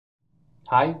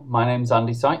Hi, my name's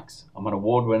Andy Sykes. I'm an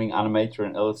award-winning animator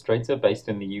and illustrator based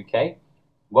in the UK.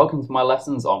 Welcome to my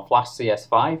lessons on Flash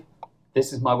CS5.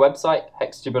 This is my website,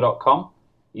 hextuber.com.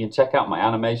 You can check out my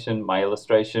animation, my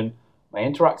illustration, my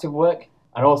interactive work,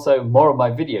 and also more of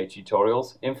my video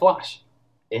tutorials in Flash.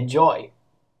 Enjoy!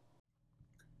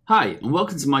 Hi, and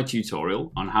welcome to my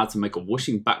tutorial on how to make a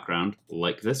whooshing background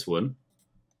like this one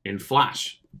in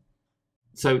Flash.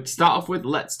 So to start off with,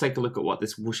 let's take a look at what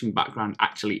this whooshing background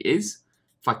actually is.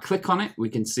 If I click on it, we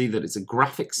can see that it's a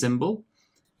graphic symbol.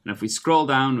 And if we scroll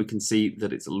down, we can see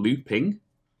that it's looping.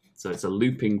 So it's a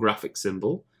looping graphic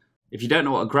symbol. If you don't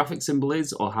know what a graphic symbol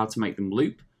is or how to make them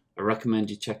loop, I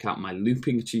recommend you check out my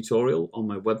looping tutorial on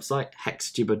my website,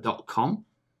 hextuber.com.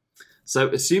 So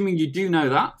assuming you do know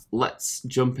that, let's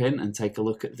jump in and take a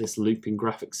look at this looping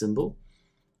graphic symbol.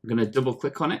 I'm going to double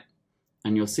click on it,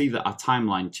 and you'll see that our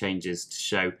timeline changes to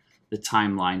show the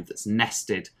timeline that's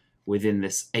nested within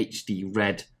this HD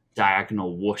red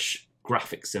diagonal whoosh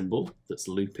graphic symbol that's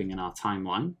looping in our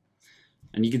timeline.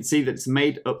 And you can see that it's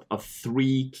made up of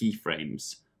 3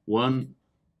 keyframes, 1,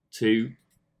 2,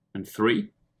 and 3.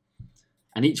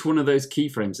 And each one of those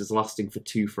keyframes is lasting for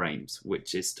 2 frames,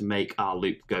 which is to make our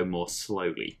loop go more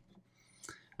slowly.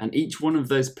 And each one of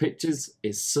those pictures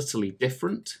is subtly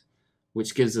different,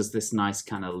 which gives us this nice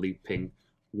kind of looping,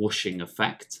 whooshing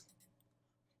effect,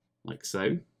 like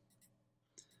so.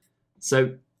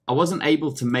 So I wasn't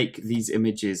able to make these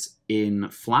images in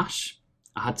Flash.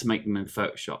 I had to make them in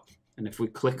Photoshop. And if we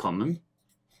click on them,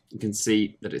 you can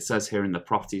see that it says here in the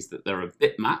properties that they're a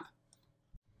bitmap.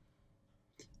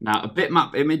 Now, a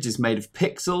bitmap image is made of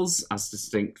pixels, as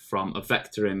distinct from a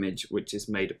vector image, which is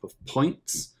made up of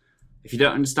points. If you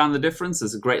don't understand the difference,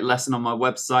 there's a great lesson on my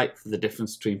website for the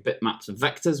difference between bitmaps and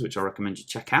vectors, which I recommend you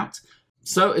check out.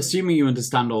 So, assuming you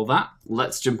understand all that,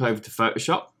 let's jump over to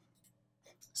Photoshop.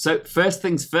 So, first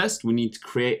things first, we need to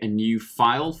create a new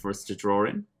file for us to draw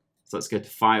in. So let's go to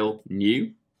File,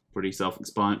 New, pretty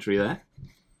self-explanatory there.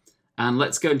 And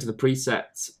let's go into the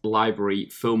presets library,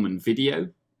 Film and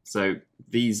Video. So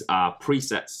these are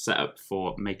presets set up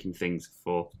for making things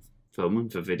for film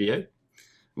and for video. And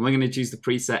we're going to choose the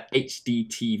preset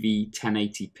HDTV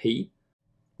 1080p,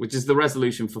 which is the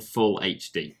resolution for full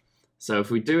HD. So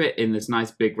if we do it in this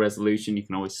nice big resolution, you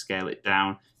can always scale it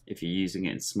down if you're using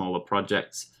it in smaller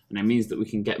projects. And it means that we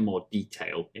can get more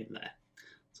detail in there.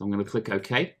 So I'm going to click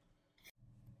OK.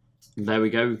 And there we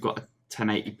go. We've got a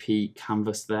 1080p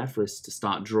canvas there for us to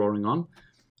start drawing on.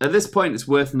 At this point, it's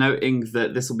worth noting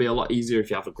that this will be a lot easier if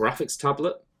you have a graphics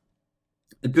tablet.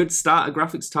 A good starter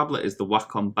graphics tablet is the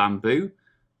Wacom Bamboo.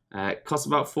 It costs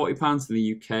about £40 in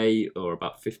the UK or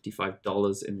about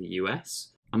 $55 in the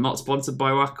US. I'm not sponsored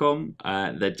by Wacom.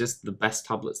 They're just the best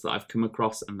tablets that I've come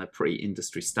across, and they're pretty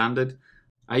industry standard.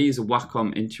 I use a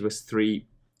Wacom Intuos 3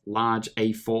 large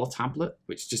A4 tablet,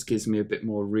 which just gives me a bit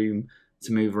more room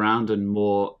to move around and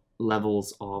more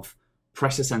levels of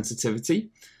pressure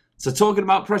sensitivity. So talking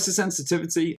about pressure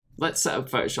sensitivity, let's set up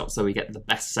Photoshop so we get the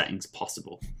best settings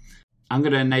possible. I'm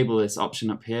going to enable this option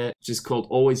up here, which is called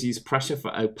Always Use Pressure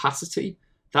for Opacity.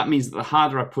 That means that the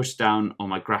harder I push down on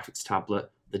my graphics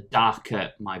tablet, the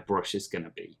darker my brush is going to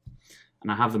be.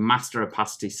 And I have the master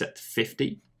opacity set to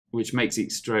 50, which makes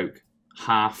each stroke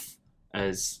half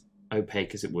as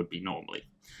opaque as it would be normally.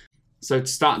 So to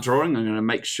start drawing, I'm going to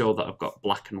make sure that I've got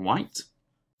black and white.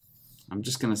 I'm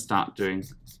just going to start doing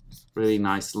really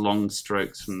nice long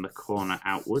strokes from the corner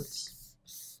outwards.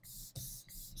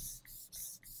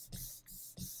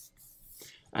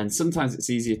 And sometimes it's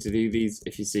easier to do these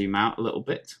if you zoom out a little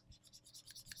bit.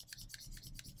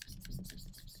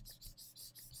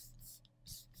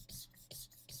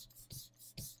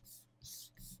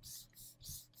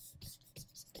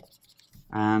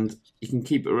 And you can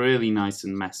keep it really nice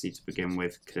and messy to begin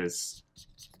with, because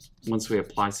once we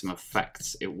apply some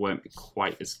effects, it won't be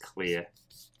quite as clear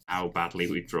how badly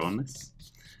we've drawn this.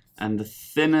 And the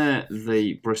thinner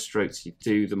the brush strokes you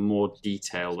do, the more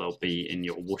detail there'll be in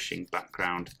your whooshing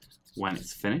background when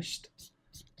it's finished.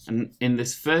 And in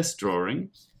this first drawing,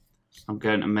 I'm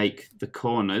going to make the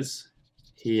corners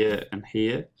here and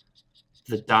here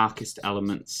the darkest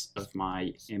elements of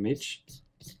my image.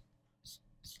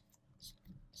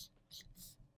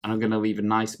 And I'm going to leave a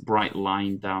nice bright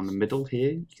line down the middle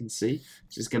here, you can see,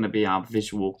 which is going to be our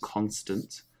visual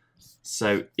constant.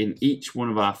 So in each one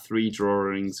of our 3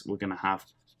 drawings, we're going to have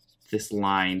this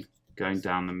line going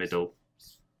down the middle,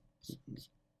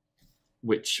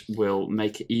 which will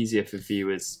make it easier for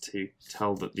viewers to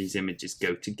tell that these images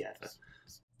go together.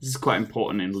 This is quite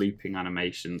important in looping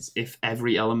animations. If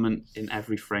every element in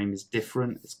every frame is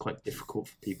different, it's quite difficult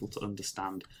for people to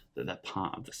understand that they're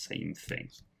part of the same thing.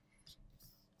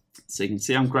 So you can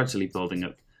see I'm gradually building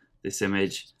up this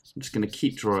image. I'm just going to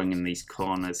keep drawing in these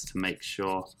corners to make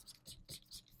sure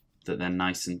that they're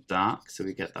nice and dark so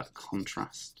we get that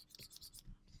contrast.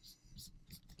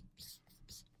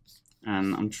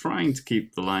 And I'm trying to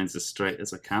keep the lines as straight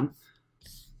as I can.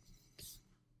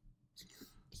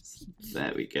 So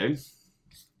there we go.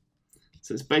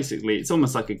 So it's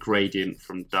almost like a gradient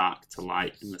from dark to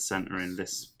light in the center in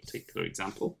this particular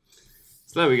example.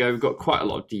 So there we go, we've got quite a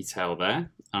lot of detail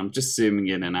there. I'm just zooming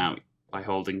in and out by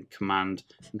holding Command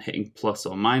and hitting plus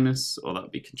or minus, or that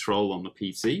would be Control on the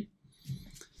PC.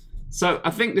 So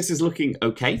I think this is looking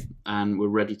okay, and we're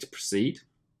ready to proceed.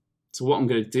 So what I'm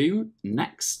going to do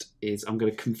next is I'm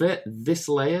going to convert this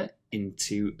layer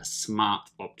into a smart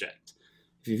object.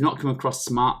 If you've not come across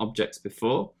smart objects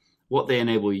before, what they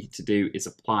enable you to do is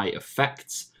apply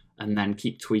effects and then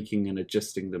keep tweaking and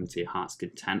adjusting them to your heart's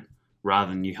content,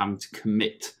 rather than you having to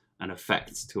commit an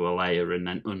effect to a layer and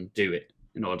then undo it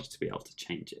in order to be able to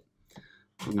change it.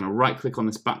 So I'm going to right click on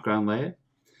this background layer.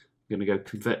 I'm going to go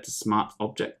convert to smart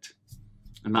object,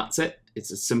 and that's it.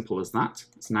 It's as simple as that.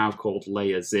 It's now called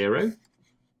layer 0.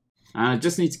 And I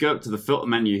just need to go up to the filter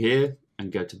menu here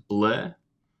and go to blur.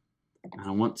 And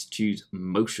I want to choose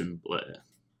motion blur.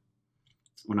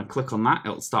 When I click on that,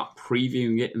 it'll start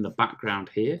previewing it in the background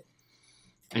here.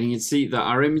 And you can see that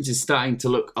our image is starting to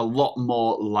look a lot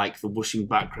more like the whooshing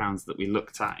backgrounds that we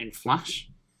looked at in Flash.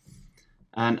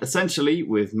 And essentially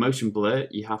with motion blur,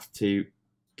 you have to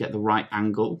get the right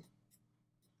angle.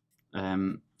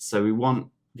 So we want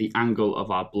the angle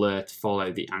of our blur to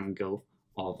follow the angle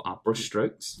of our brush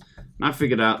strokes. And I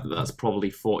figured out that that's probably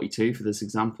 42 for this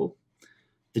example.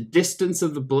 The distance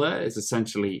of the blur is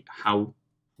essentially how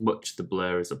much the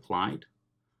blur is applied.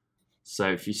 So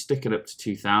if you stick it up to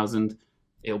 2000,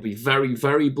 it'll be very,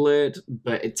 very blurred,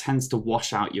 but it tends to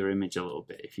wash out your image a little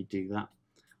bit if you do that.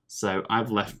 So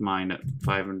I've left mine at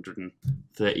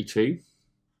 532,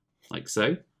 like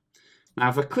so. Now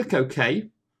if I click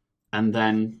OK, and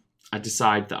then I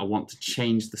decide that I want to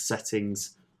change the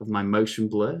settings of my motion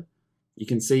blur, you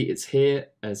can see it's here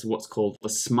as what's called the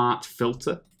smart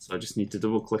filter. So I just need to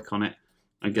double click on it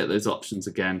and get those options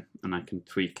again, and I can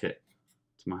tweak it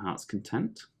to my heart's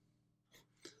content.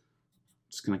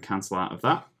 Just going to cancel out of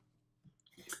that.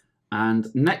 And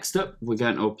next up, we're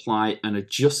going to apply an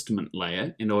adjustment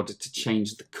layer in order to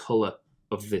change the color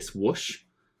of this whoosh.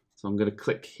 So I'm going to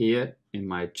click here in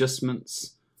my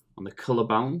adjustments on the color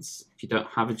balance. If you don't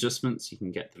have adjustments, you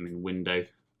can get them in window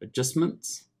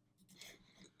adjustments.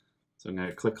 So I'm going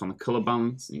to click on the color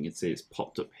balance, and you can see it's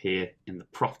popped up here in the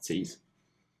properties.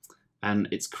 And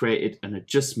it's created an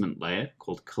adjustment layer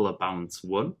called color balance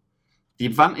 1. The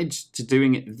advantage to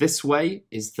doing it this way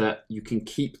is that you can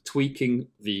keep tweaking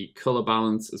the color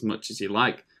balance as much as you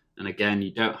like. And again,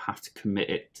 you don't have to commit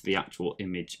it to the actual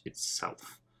image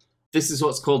itself. This is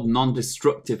what's called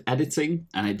non-destructive editing,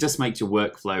 and it just makes your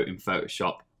workflow in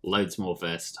Photoshop loads more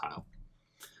versatile.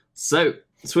 So,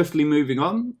 swiftly moving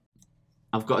on,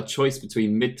 I've got a choice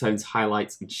between midtones,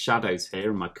 highlights, and shadows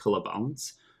here in my color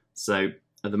balance. So,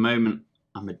 at the moment,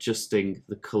 I'm adjusting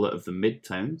the color of the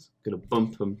midtones. I'm going to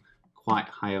bump them quite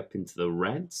high up into the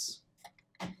reds.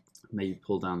 Maybe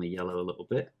pull down the yellow a little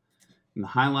bit. In the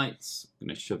highlights, I'm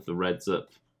going to shove the reds up,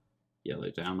 yellow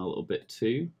down a little bit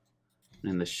too.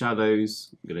 And in the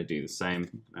shadows, I'm going to do the same.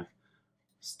 I'm going to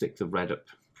stick the red up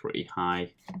pretty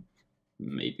high,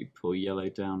 maybe pull yellow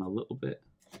down a little bit.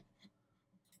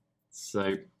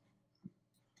 So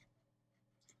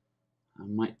I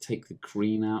might take the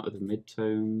green out of the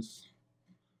midtones.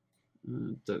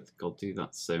 I don't think I'll do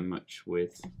that so much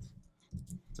with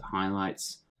the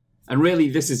highlights. And really,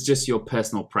 this is just your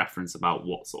personal preference about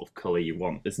what sort of colour you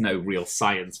want. There's no real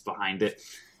science behind it.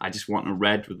 I just want a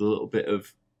red with a little bit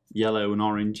of yellow and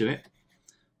orange in it.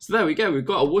 So there we go. We've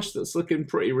got a whoosh that's looking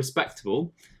pretty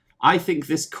respectable. I think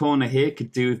this corner here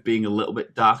could do with being a little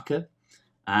bit darker.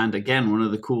 And again, one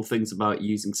of the cool things about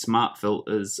using smart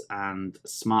filters and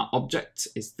smart objects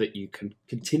is that you can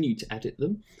continue to edit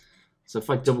them. So if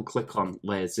I double click on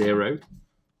layer 0,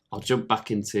 I'll jump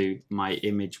back into my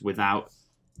image without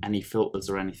any filters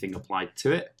or anything applied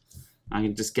to it. I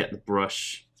can just get the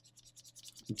brush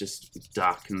and just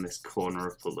darken this corner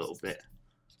up a little bit.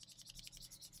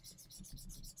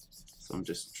 So I'm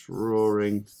just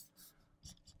drawing,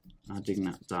 adding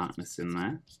that darkness in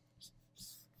there.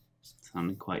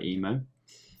 Sounding quite emo.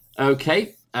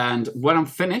 Okay, and when I'm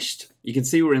finished, you can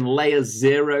see we're in layer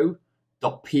 0.psb.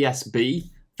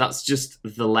 That's just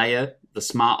the layer, the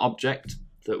smart object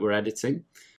that we're editing.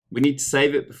 We need to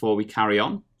save it before we carry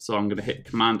on. So I'm going to hit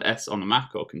Command S on the Mac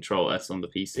or Control S on the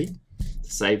PC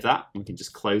to save that. We can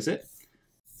just close it.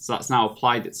 So that's now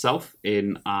applied itself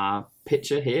in our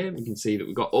picture here. We can see that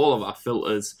we've got all of our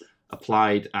filters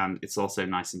applied, and it's also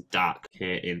nice and dark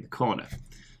here in the corner.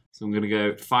 So I'm going to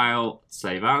go File,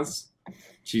 Save As,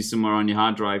 choose somewhere on your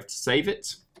hard drive to save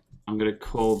it. I'm going to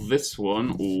call this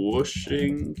one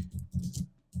Whooshing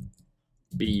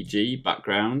BG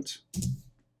background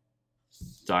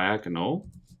diagonal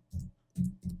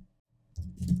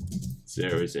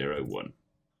 001.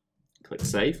 Click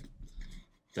Save.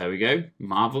 There we go.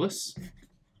 Marvelous.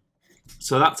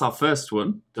 So that's our first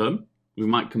one done. We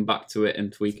might come back to it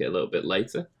and tweak it a little bit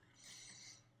later.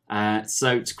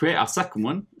 So to create our second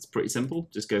one, it's pretty simple.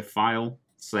 Just go File,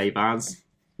 Save As,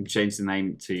 and change the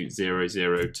name to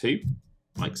 002,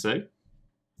 like so.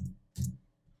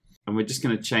 And we're just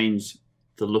going to change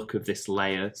the look of this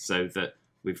layer so that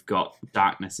we've got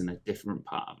darkness in a different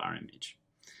part of our image.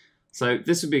 So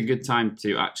this would be a good time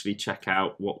to actually check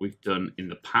out what we've done in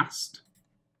the past.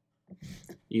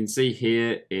 You can see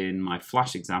here in my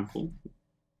Flash example,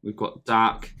 we've got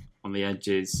dark on the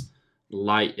edges,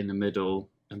 light in the middle,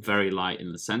 and very light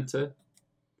in the center.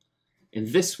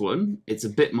 In this one, it's a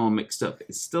bit more mixed up.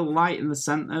 It's still light in the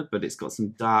center, but it's got some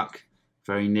dark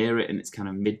very near it, and it's kind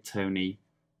of mid-tony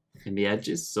in the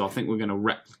edges. So I think we're going to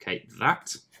replicate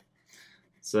that.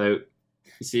 So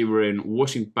you see we're in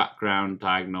Whooshing background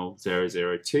diagonal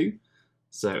 002.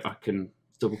 So I can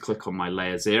double click on my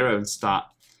layer 0 and start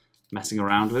messing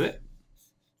around with it.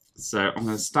 So I'm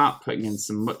going to start putting in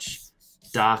some much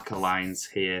darker lines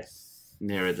here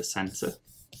nearer the center.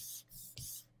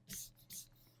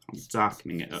 I'm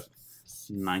darkening it up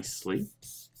nicely.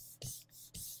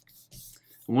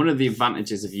 And one of the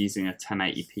advantages of using a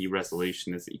 1080p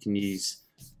resolution is that you can use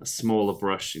a smaller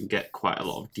brush and get quite a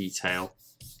lot of detail.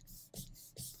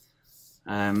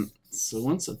 So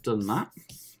once I've done that,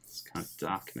 just kind of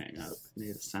darkening it up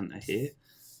near the center here,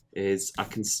 is I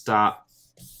can start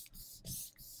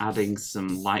adding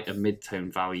some lighter mid-tone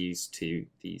values to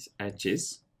these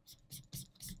edges,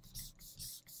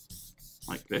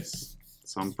 like this.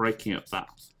 So I'm breaking up that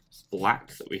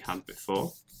black that we had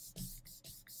before.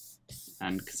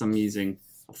 And because I'm using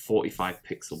a 45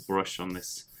 pixel brush on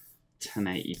this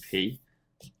 1080p,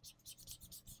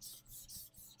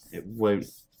 it won't,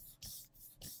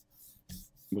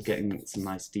 we're getting some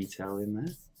nice detail in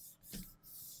there.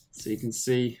 So you can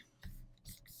see,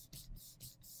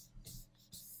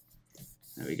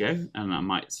 there we go, and I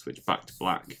might switch back to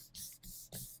black.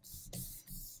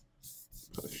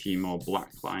 Put a few more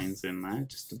black lines in there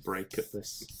just to break up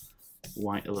this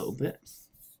white a little bit.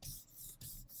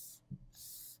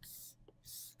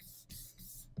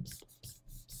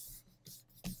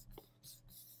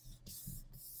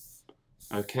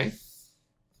 Okay,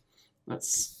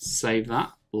 let's save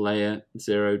that, layer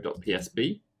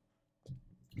 0.psb,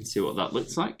 and see what that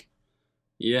looks like.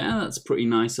 Yeah, that's pretty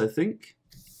nice, I think.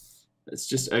 Let's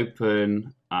just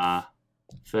open our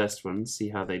first one, see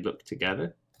how they look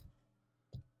together.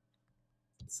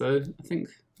 So I think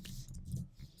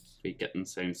we get them the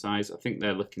same size. I think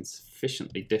they're looking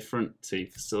sufficiently different to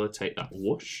facilitate that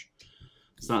whoosh.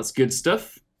 So that's good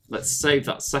stuff. Let's save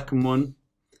that second one,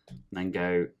 and then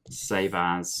go Save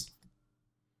As,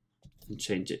 and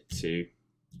change it to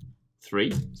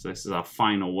 3. So this is our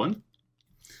final one.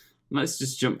 Let's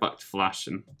just jump back to Flash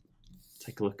and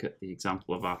take a look at the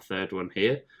example of our third one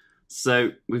here.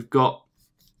 So we've got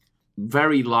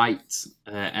very light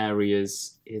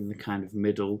areas in the kind of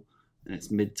middle, and it's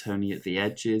mid-tony at the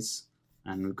edges,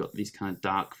 and we've got these kind of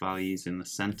dark values in the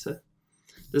center.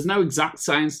 There's no exact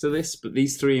science to this, but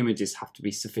these three images have to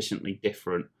be sufficiently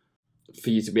different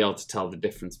for you to be able to tell the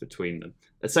difference between them.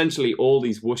 Essentially, all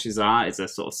these whooshes are is a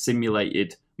sort of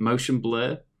simulated motion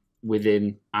blur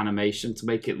within animation to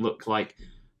make it look like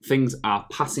things are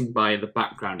passing by in the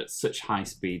background at such high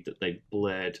speed that they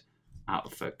blurred out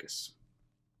of focus.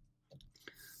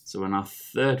 So in our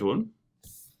third one,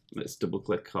 let's double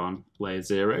click on layer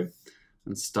 0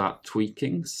 and start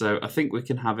tweaking. So I think we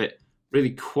can have it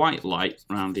really quite light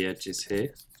around the edges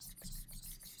here,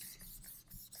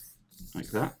 like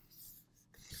that.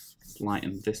 Let's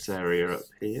lighten this area up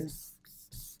here.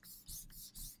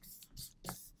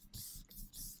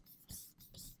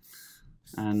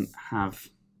 And have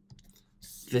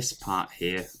this part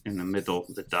here in the middle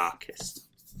the darkest.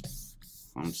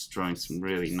 I'm just drawing some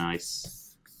really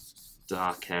nice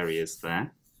dark areas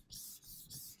there.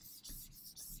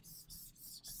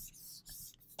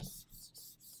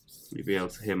 You'll be able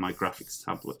to hear my graphics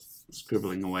tablet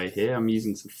scribbling away here. I'm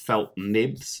using some felt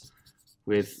nibs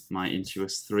with my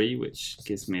Intuos 3, which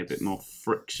gives me a bit more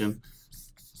friction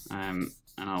and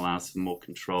allows for more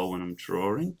control when I'm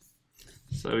drawing.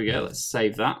 So there we go, let's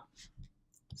save that,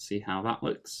 see how that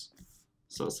looks.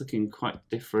 So it's looking quite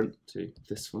different to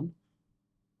this one.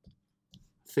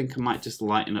 I think I might just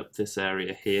lighten up this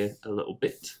area here a little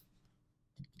bit,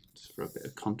 just for a bit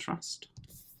of contrast.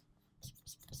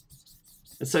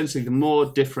 Essentially, the more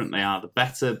different they are, the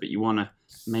better, but you want to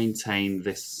maintain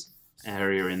this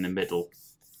area in the middle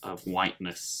of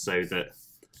whiteness so that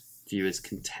viewers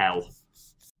can tell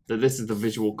that this is the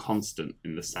visual constant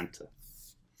in the center.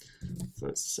 So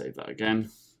let's save that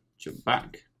again, jump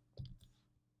back.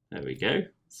 There we go.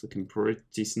 It's looking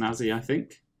pretty snazzy, I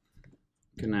think.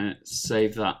 Gonna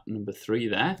save that number 3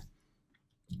 there.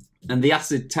 And the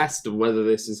acid test of whether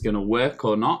this is going to work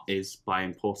or not is by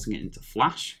importing it into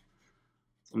Flash.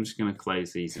 So I'm just going to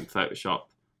close these in Photoshop,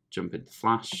 jump into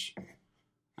Flash, and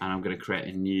I'm going to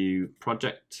create a new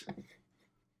project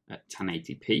at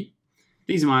 1080p.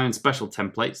 These are my own special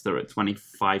templates. They're at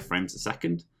 25 frames a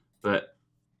second, but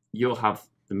you'll have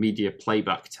the media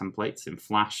playback templates in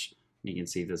Flash. You can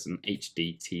see there's an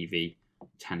HD TV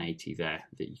 1080 there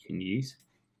that you can use.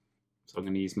 So I'm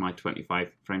going to use my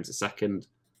 25 frames a second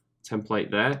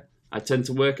template there. I tend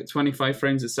to work at 25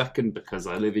 frames a second because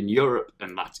I live in Europe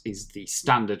and that is the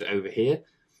standard over here.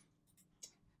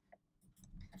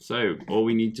 So all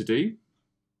we need to do,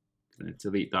 I'm going to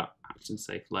delete that action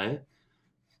safe layer,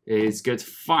 is go to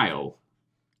File,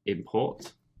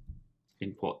 Import,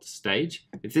 Import to Stage.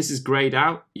 If this is grayed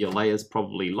out, your layer's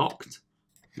probably locked.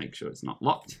 Make sure it's not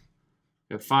locked.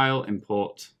 Go File,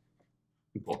 Import,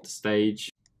 Import to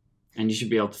Stage, and you should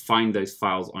be able to find those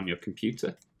files on your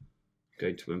computer.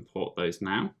 Going to import those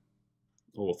now,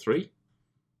 all 3.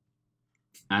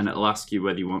 And it'll ask you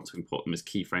whether you want to import them as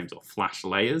keyframes or Flash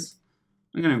layers.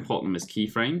 I'm going to import them as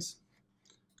keyframes.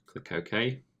 Click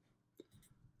OK.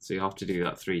 So you have to do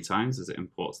that 3 times as it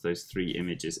imports those 3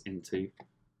 images into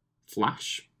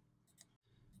Flash.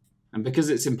 And because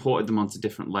it's imported them onto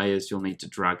different layers, you'll need to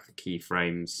drag the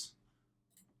keyframes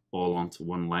all onto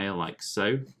one layer like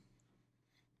so.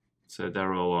 So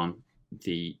they're all on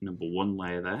the number 1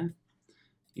 layer there.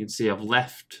 You can see I've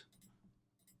left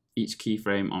each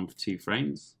keyframe on for 2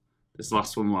 frames. This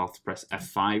last one we'll have to press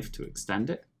F5 to extend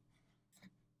it.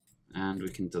 And we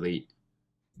can delete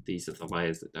these are the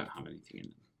layers that don't have anything in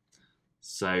them.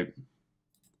 So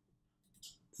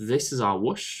this is our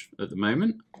whoosh at the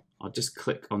moment. I'll just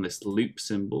click on this loop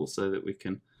symbol so that we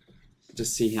can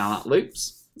just see how that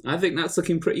loops. I think that's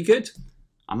looking pretty good.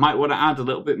 I might want to add a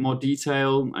little bit more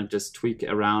detail and just tweak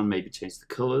it around, maybe change the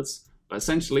colors. But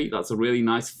essentially, that's a really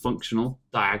nice functional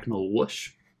diagonal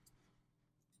whoosh.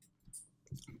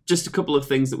 Just a couple of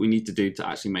things that we need to do to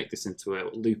actually make this into a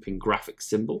looping graphic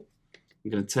symbol.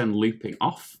 I'm going to turn looping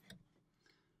off.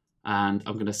 And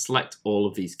I'm going to select all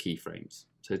of these keyframes.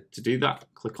 So to do that,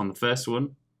 click on the first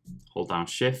one, hold down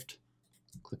Shift,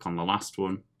 click on the last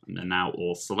one, and they're now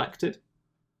all selected.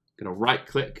 I'm going to right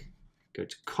click, go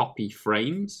to Copy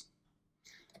Frames,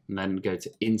 and then go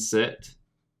to Insert,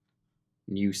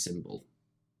 New Symbol.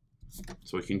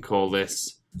 So we can call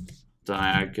this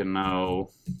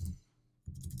Diagonal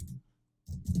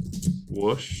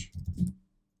Whoosh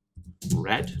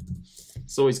Red.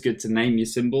 It's always good to name your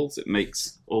symbols. It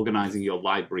makes organizing your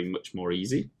library much more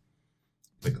easy.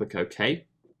 So click OK.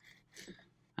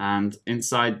 And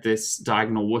inside this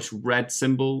diagonal whoosh red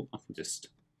symbol, I can just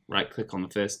right click on the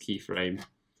first keyframe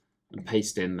and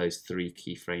paste in those 3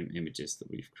 keyframe images that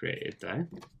we've created there.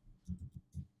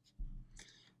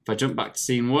 If I jump back to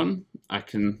scene 1, I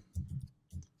can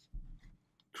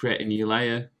create a new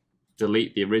layer,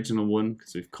 delete the original one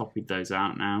because we've copied those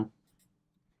out now.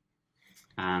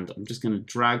 And I'm just going to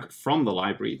drag from the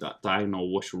library that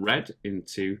diagonal whoosh red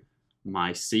into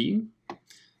my scene.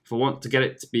 If I want to get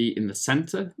it to be in the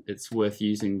center, it's worth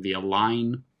using the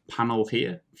Align panel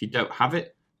here. If you don't have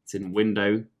it, it's in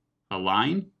Window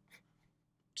Align,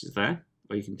 which is there,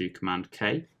 or you can do Command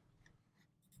K.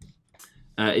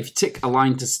 If you tick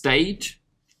Align to Stage,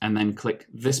 and then click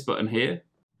this button here,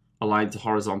 Align to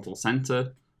Horizontal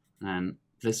Center, and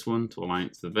this one to align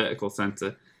it to the vertical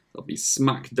center, it'll be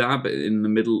smack dab in the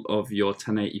middle of your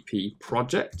 1080p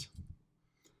project.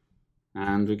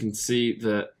 And we can see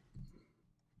that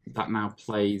that now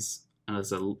plays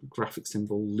as a graphic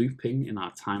symbol looping in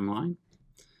our timeline.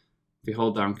 If we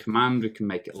hold down Command, we can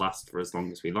make it last for as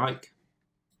long as we like.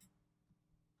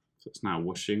 So it's now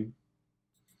whooshing.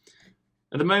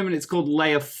 At the moment, it's called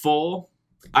Layer 4.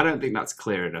 I don't think that's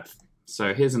clear enough.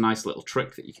 So here's a nice little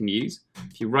trick that you can use.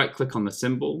 If you right click on the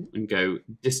symbol and go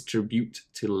Distribute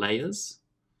to Layers,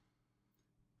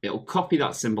 it'll copy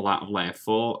that symbol out of layer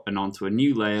 4 and onto a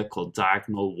new layer called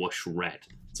Diagonal Whoosh Red.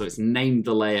 So it's named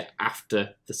the layer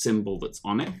after the symbol that's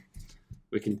on it.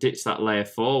 We can ditch that layer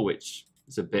 4, which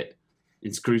is a bit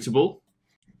inscrutable.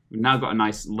 We've now got a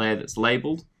nice layer that's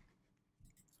labeled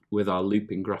with our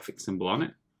looping graphic symbol on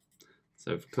it.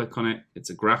 So if we click on it, it's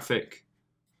a graphic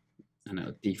and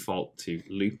it'll default to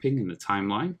looping in the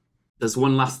timeline. There's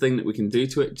one last thing that we can do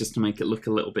to it just to make it look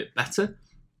a little bit better.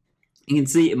 You can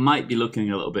see it might be looking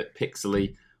a little bit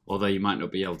pixely, although you might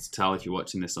not be able to tell if you're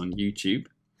watching this on YouTube.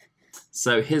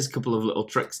 So here's a couple of little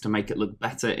tricks to make it look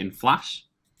better in Flash.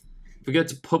 If we go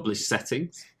to Publish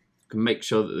Settings, you can make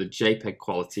sure that the JPEG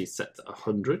quality is set to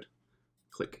 100.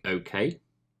 Click OK.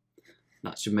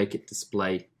 That should make it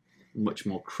display much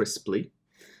more crisply.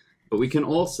 But we can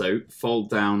also fold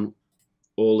down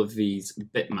all of these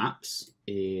bitmaps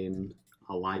in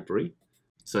our library.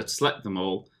 So to select them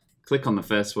all, click on the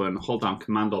first one, hold down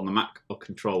Command on the Mac or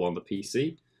Control on the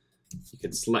PC. You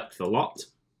can select the lot,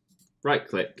 right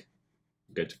click,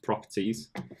 go to Properties,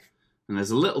 and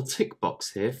there's a little tick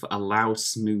box here for Allow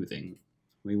Smoothing.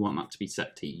 We want that to be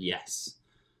set to Yes.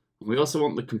 And we also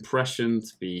want the compression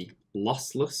to be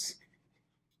lossless.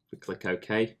 We click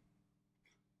OK.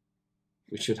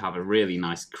 We should have a really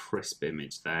nice crisp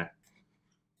image there.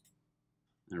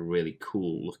 And a really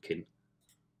cool looking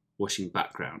whooshing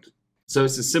background. So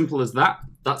it's as simple as that.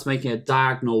 That's making a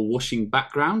diagonal whooshing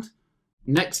background.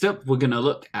 Next up, we're going to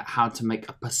look at how to make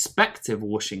a perspective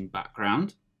whooshing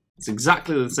background. It's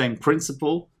exactly the same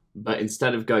principle, but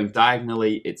instead of going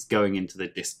diagonally, it's going into the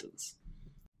distance.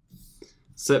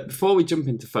 So before we jump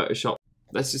into Photoshop,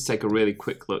 let's just take a really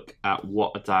quick look at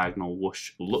what a diagonal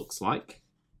whoosh looks like.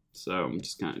 So I'm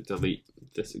just going to delete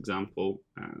this example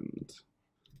and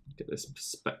get this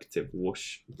perspective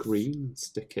whoosh green and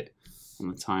stick it on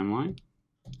the timeline.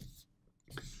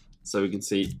 So we can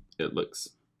see it looks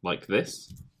like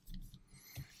this.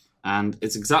 And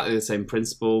it's exactly the same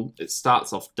principle. It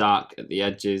starts off dark at the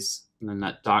edges, and then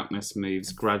that darkness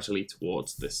moves gradually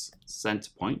towards this center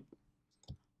point.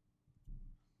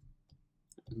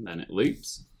 And then it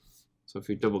loops. So if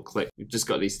we double click, we've just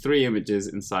got these three images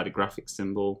inside a graphic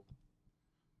symbol.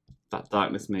 That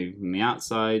darkness moving from the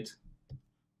outside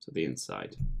to the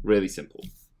inside. Really simple.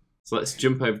 So let's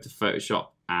jump over to Photoshop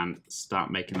and start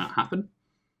making that happen.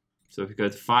 So if we go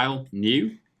to File,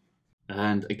 New,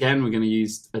 and again, we're going to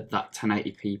use that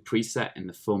 1080p preset in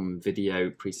the Film Video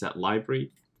preset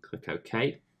library. Click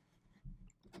OK.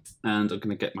 And I'm going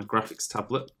to get my graphics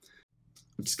tablet.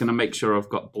 I'm just going to make sure I've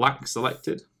got black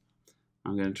selected.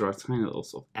 I'm going to draw a tiny little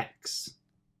sort of X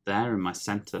there in my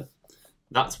center.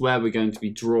 That's where we're going to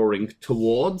be drawing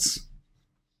towards.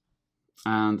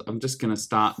 And I'm just going to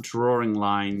start drawing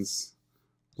lines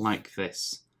like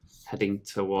this, heading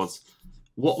towards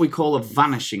what we call a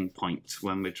vanishing point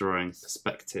when we're drawing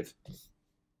perspective.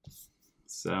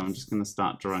 So I'm just going to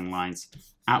start drawing lines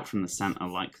out from the center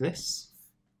like this.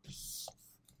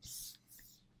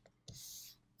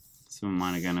 Some of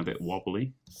mine are going a bit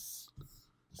wobbly.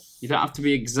 You don't have to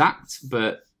be exact,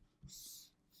 but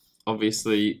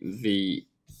obviously the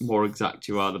more exact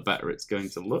you are, the better it's going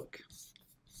to look.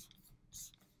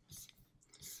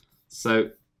 So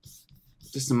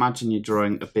just imagine you're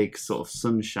drawing a big sort of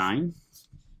sunshine.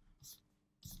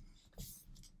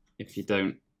 If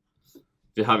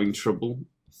you're having trouble.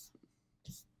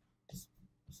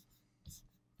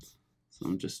 So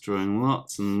I'm just drawing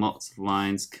lots and lots of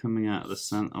lines coming out of the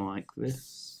center like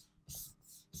this.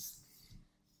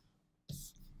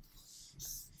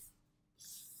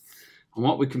 And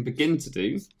what we can begin to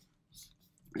do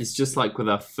is just like with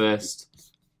our first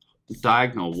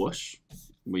diagonal whoosh,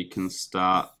 we can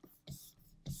start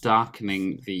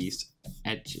darkening these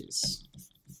edges.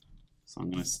 So I'm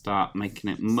going to start making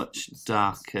it much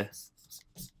darker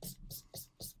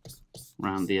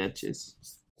around the edges.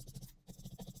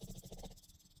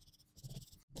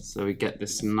 So we get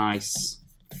this nice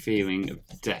feeling of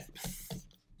depth.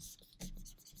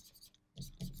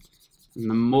 And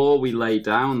the more we lay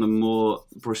down, the more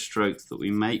brush strokes that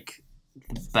we make,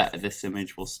 the better this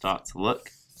image will start to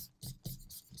look.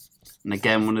 And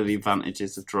again, one of the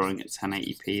advantages of drawing at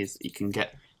 1080p is that you can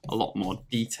get a lot more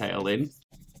detail in.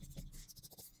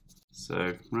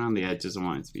 So around the edges, I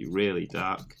want it to be really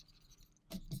dark.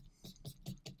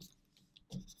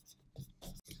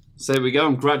 So here we go,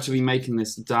 I'm gradually making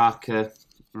this darker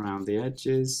around the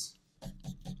edges. I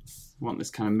want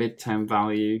this kind of mid-tone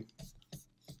value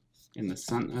in the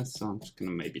center, so I'm just going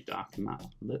to maybe darken that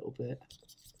a little bit.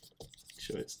 Make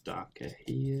sure it's darker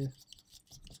here.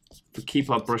 We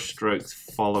keep our brush strokes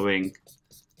following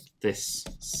this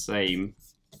same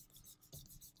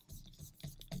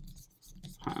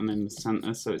pattern in the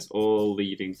center, so it's all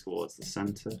leading towards the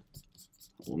center.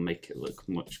 That will make it look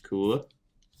much cooler.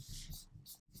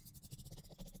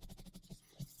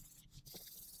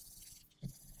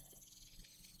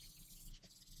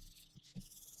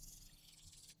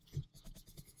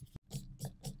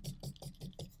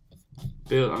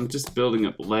 I'm just building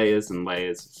up layers and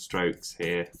layers of strokes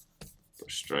here,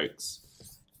 brush strokes,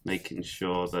 making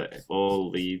sure that it all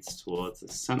leads towards the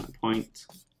center point.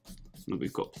 And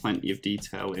we've got plenty of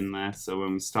detail in there, so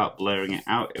when we start blurring it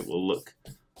out, it will look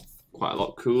quite a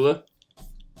lot cooler.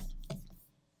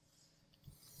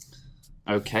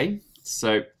 Okay,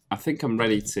 so I think I'm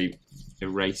ready to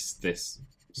erase this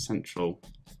central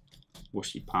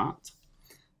whooshy part.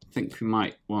 I think we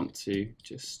might want to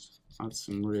just add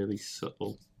some really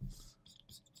subtle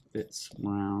bits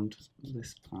around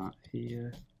this part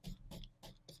here,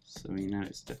 so we know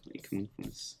it's definitely coming from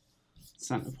this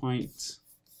center point.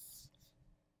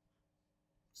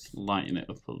 Just lighten it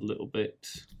up a little bit.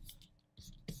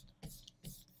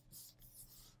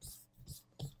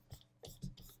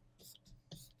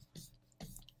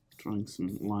 Drawing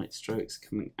some light strokes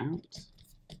coming out.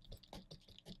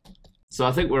 So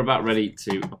I think we're about ready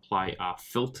to apply our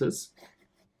filters.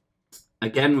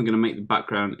 Again, we're going to make the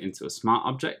background into a smart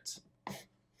object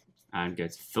and go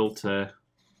to filter.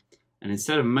 And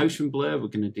instead of motion blur, we're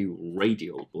going to do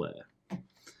radial blur.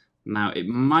 Now it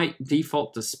might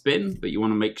default to spin, but you want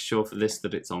to make sure for this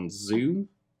that it's on zoom.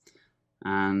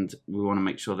 And we want to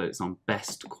make sure that it's on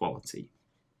best quality.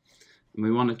 And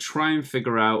we want to try and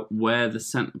figure out where the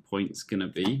center point's going to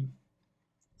be.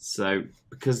 So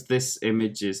because this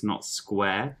image is not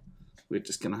square, we're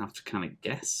just going to have to kind of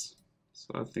guess. So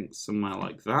I think somewhere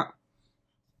like that.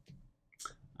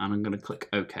 And I'm going to click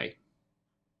OK.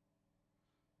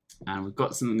 And we've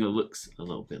got something that looks a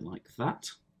little bit like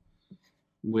that,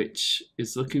 which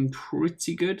is looking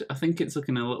pretty good. I think it's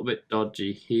looking a little bit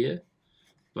dodgy here,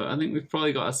 but I think we've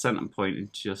probably got a center point in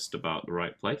just about the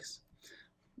right place.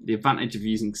 The advantage of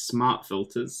using smart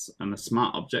filters and a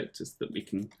smart object is that we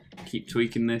can keep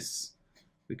tweaking this.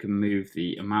 We can move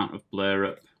the amount of blur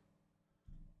up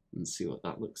and see what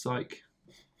that looks like.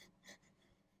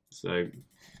 So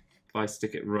if I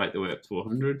stick it right the way up to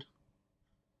 100,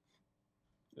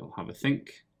 it'll have a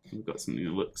think. We've got something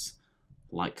that looks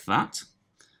like that.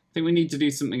 I think we need to do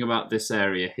something about this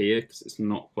area here because it's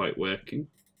not quite working.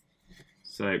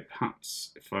 So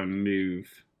perhaps if I move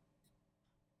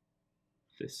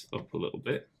this up a little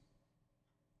bit,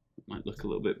 it might look a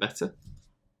little bit better.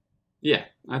 Yeah,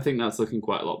 I think that's looking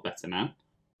quite a lot better now.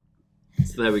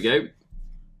 So there we go.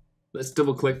 Let's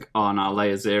double click on our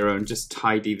layer 0 and just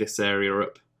tidy this area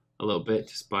up a little bit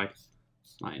just by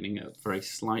lightening it up very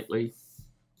slightly.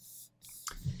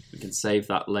 We can save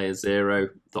that layer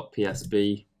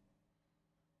 0.psb,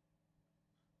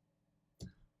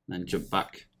 then jump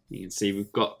back. You can see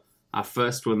we've got our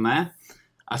first one there.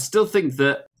 I still think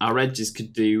that our edges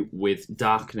could do with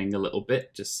darkening a little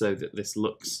bit, just so that this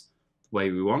looks the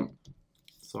way we want.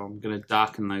 So I'm going to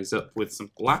darken those up with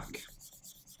some black.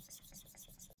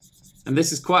 And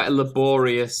this is quite a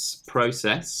laborious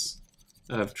process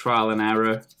of trial and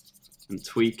error and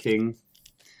tweaking.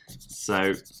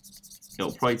 So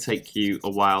it'll probably take you a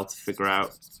while to figure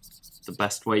out the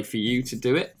best way for you to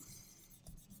do it.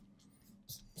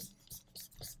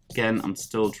 Again, I'm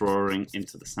still drawing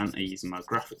into the center using my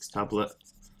graphics tablet.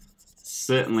 It's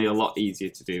certainly a lot easier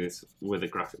to do this with a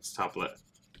graphics tablet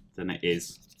than it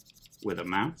is with a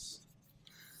mouse.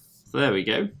 So there we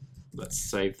go. Let's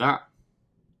save that.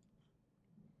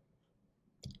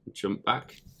 Jump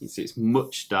back. You can see it's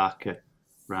much darker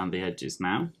around the edges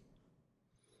now.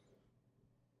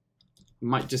 I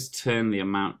might just turn the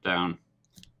amount down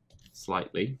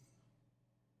slightly.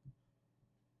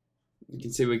 You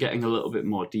can see we're getting a little bit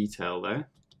more detail there.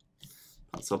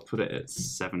 Perhaps I'll put it at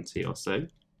 70 or so.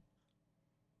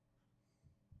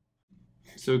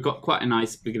 So we've got quite a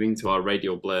nice beginning to our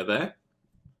radial blur there.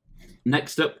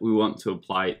 Next up, we want to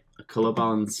apply a color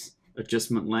balance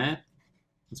adjustment layer,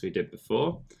 as we did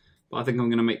before. But I think I'm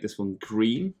going to make this one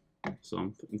green. So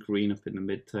I'm putting green up in the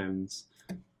midtones,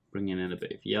 bringing in a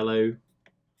bit of yellow.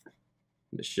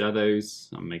 The shadows,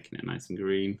 I'm making it nice and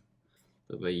green.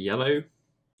 A little bit of yellow.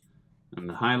 And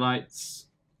the highlights,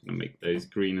 I'm going to make those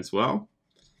green as well.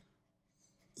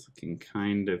 It's looking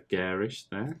kind of garish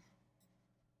there.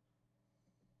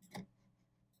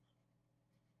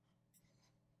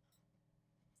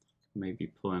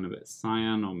 Maybe pull in a bit of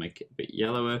cyan or make it a bit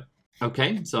yellower.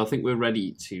 Okay, so I think we're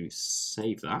ready to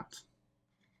save that.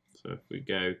 So if we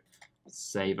go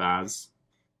save as,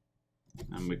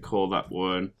 and we call that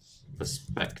one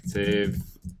perspective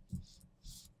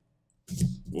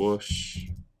whoosh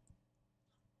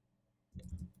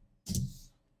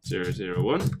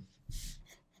 001.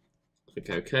 Click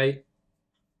OK.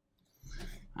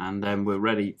 And then we're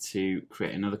ready to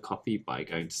create another copy by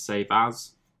going to save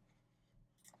as,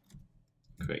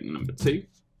 creating number 2.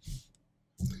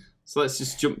 So let's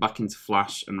just jump back into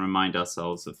Flash and remind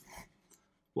ourselves of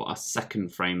what our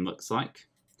second frame looks like.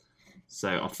 So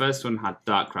our first one had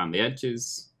dark around the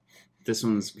edges. This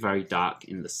one's very dark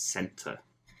in the center.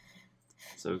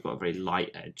 So we've got a very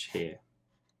light edge here.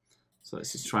 So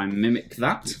let's just try and mimic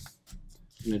that.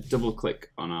 I'm going to double click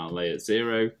on our layer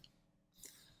 0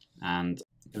 and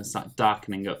I'm going to start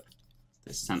darkening up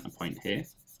this center point here.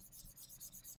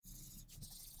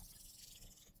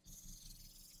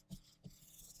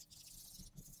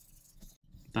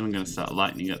 Then I'm going to start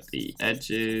lightening up the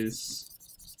edges.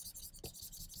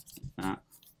 Like that.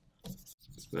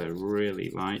 So they're really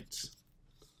light,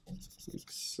 like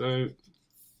so.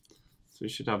 So we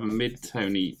should have a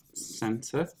mid-tony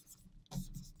center.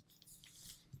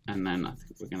 And then I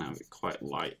think we're going to have it quite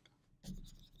light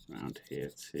around here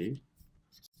too.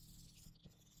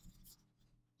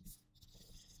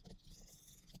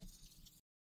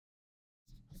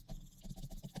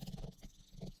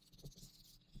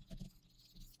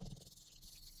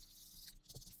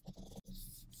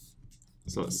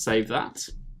 So let's save that.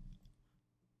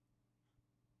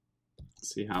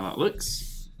 See how that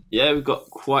looks. Yeah, we've got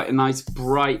quite a nice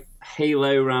bright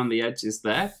halo around the edges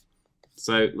there.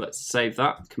 So let's save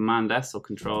that, Command S or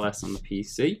Control S on the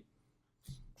PC.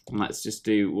 And let's just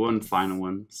do one final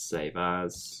one, save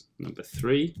as number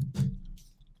 3.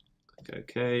 Click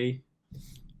OK.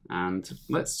 And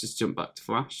let's just jump back to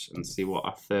Flash and see what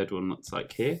our third one looks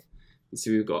like here. You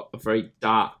see we've got a very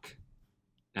dark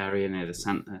area near the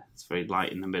center. It's very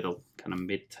light in the middle, kind of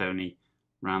mid-tony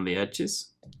around the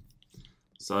edges.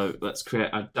 So let's create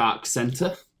a dark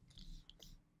center.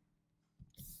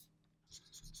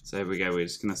 So here we go, we're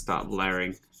just going to start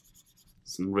layering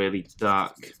some really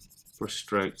dark brush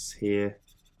strokes here.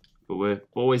 But we're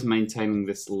always maintaining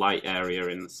this light area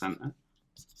in the center,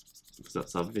 because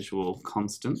that's our visual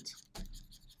constant.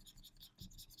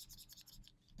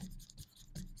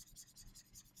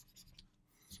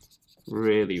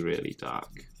 Really, really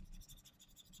dark.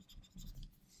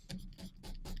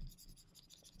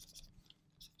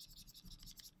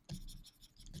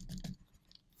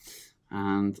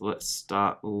 And let's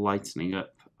start lightening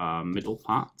up our middle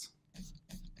part.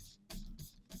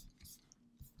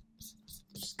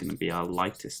 Which is going to be our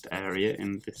lightest area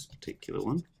in this particular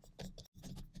one.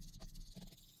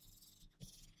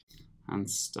 And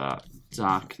start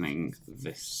darkening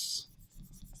this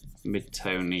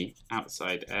mid-tony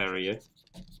outside area.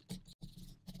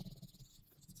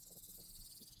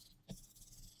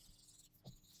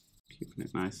 Keeping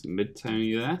it nice and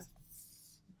mid-tony there.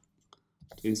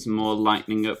 Doing some more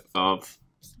lightening up of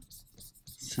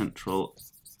central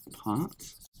part.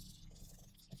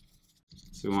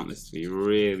 So we want this to be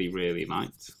really, really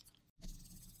light.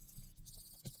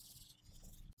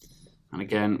 And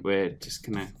again, we're just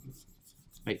going to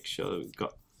make sure that we've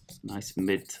got a nice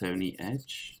mid-tony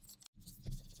edge,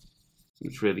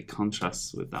 which really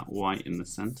contrasts with that white in the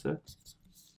center.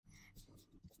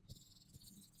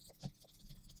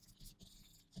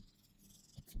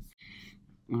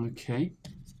 Okay.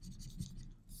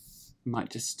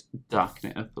 Might just darken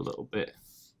it up a little bit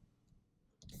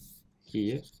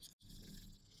here.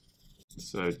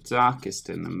 So darkest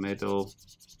in the middle,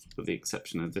 with the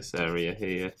exception of this area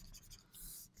here.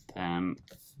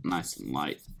 Nice and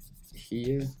light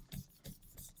here.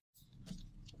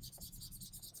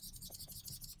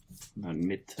 And then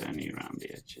mid-turny around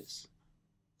the edges.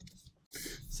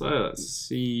 So let's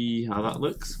see how that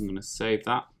looks. I'm going to save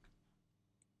that.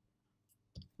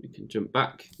 We can jump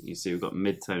back. You see we've got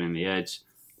mid-tone in the edge,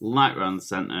 light around the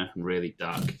center, and really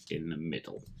dark in the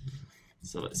middle.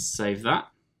 So let's save that.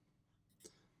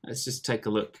 Let's just take a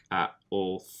look at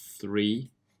all 3,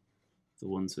 the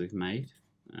ones we've made,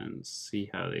 and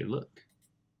see how they look.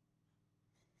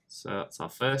 So that's our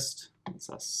first,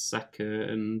 that's our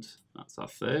second, that's our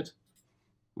third.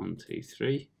 1, 2,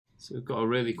 3. So we've got a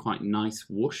really quite nice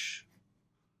whoosh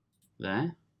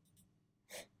there.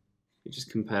 If you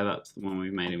just compare that to the one we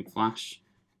made in Flash,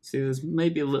 see there's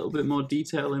maybe a little bit more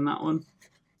detail in that one.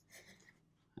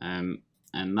 And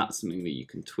that's something that you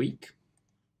can tweak.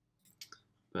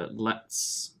 But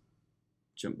let's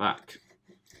jump back.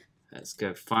 Let's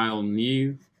go File,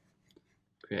 New,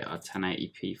 create our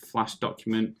 1080p Flash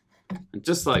document. And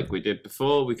just like we did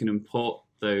before, we can import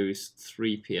those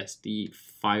 3 PSD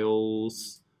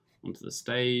files onto the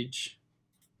stage.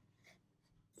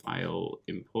 File,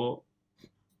 Import.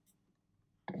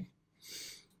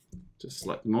 Just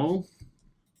select them all,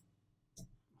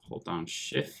 hold down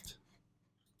Shift,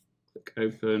 click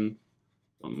Open,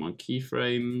 on my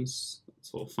keyframes,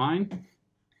 that's all fine.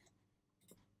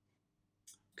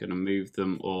 Gonna move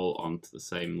them all onto the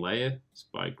same layer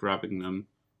just by grabbing them,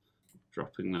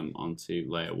 dropping them onto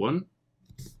layer 1.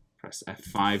 Press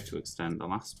F5 to extend the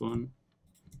last one.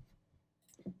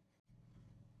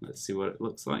 Let's see what it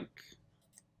looks like.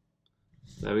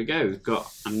 There we go. We've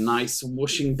got a nice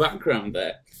whooshing background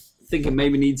there. I think it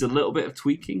maybe needs a little bit of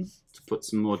tweaking to put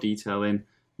some more detail in,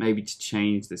 maybe to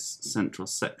change this central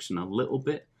section a little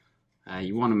bit.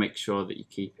 You want to make sure that you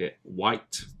keep it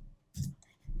white,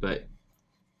 but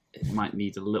it might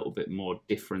need a little bit more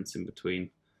difference in between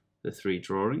the three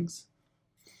drawings.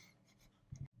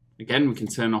 Again, we can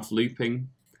turn off looping,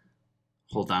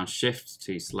 hold down Shift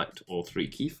to select all three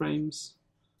keyframes,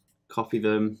 copy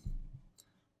them,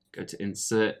 go to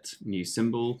Insert, New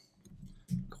Symbol,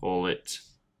 call it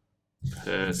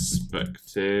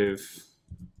Perspective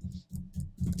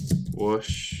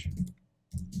Whoosh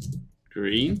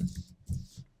Green.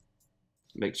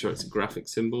 Make sure it's a graphic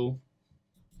symbol,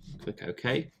 click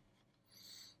OK,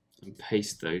 and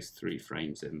paste those three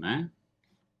frames in there.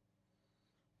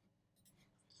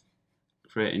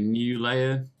 Create a new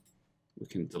layer. We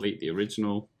can delete the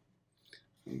original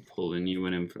and pull a new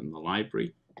one in from the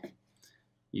library.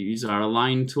 Use our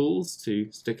align tools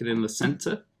to stick it in the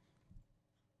center.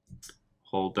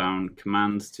 Hold down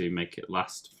Command to make it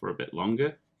last for a bit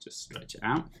longer. Just stretch it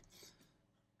out.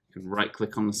 You can right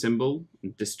click on the symbol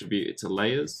and distribute it to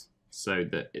layers so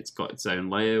that it's got its own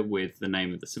layer with the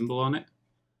name of the symbol on it.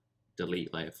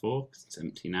 Delete layer 4 because it's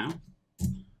empty now.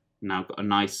 Now got a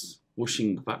nice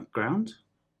whooshing background.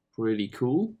 Really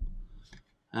cool.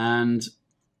 And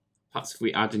perhaps if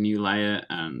we add a new layer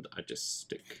and I just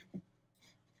stick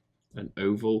an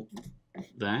oval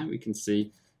there, we can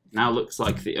see now looks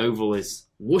like the oval is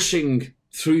whooshing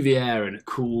through the air in a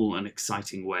cool and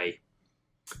exciting way.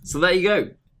 So there you go.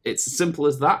 It's as simple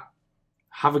as that.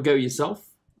 Have a go yourself.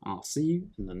 I'll see you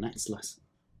in the next lesson.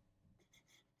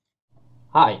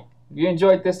 Hi, if you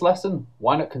enjoyed this lesson,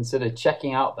 why not consider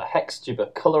checking out the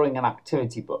Hextuber Colouring and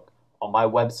Activity book on my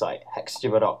website,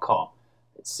 hextuber.com.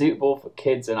 It's suitable for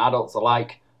kids and adults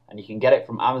alike, and you can get it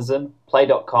from Amazon,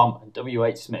 Play.com, and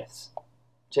WH Smith's.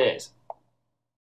 Cheers.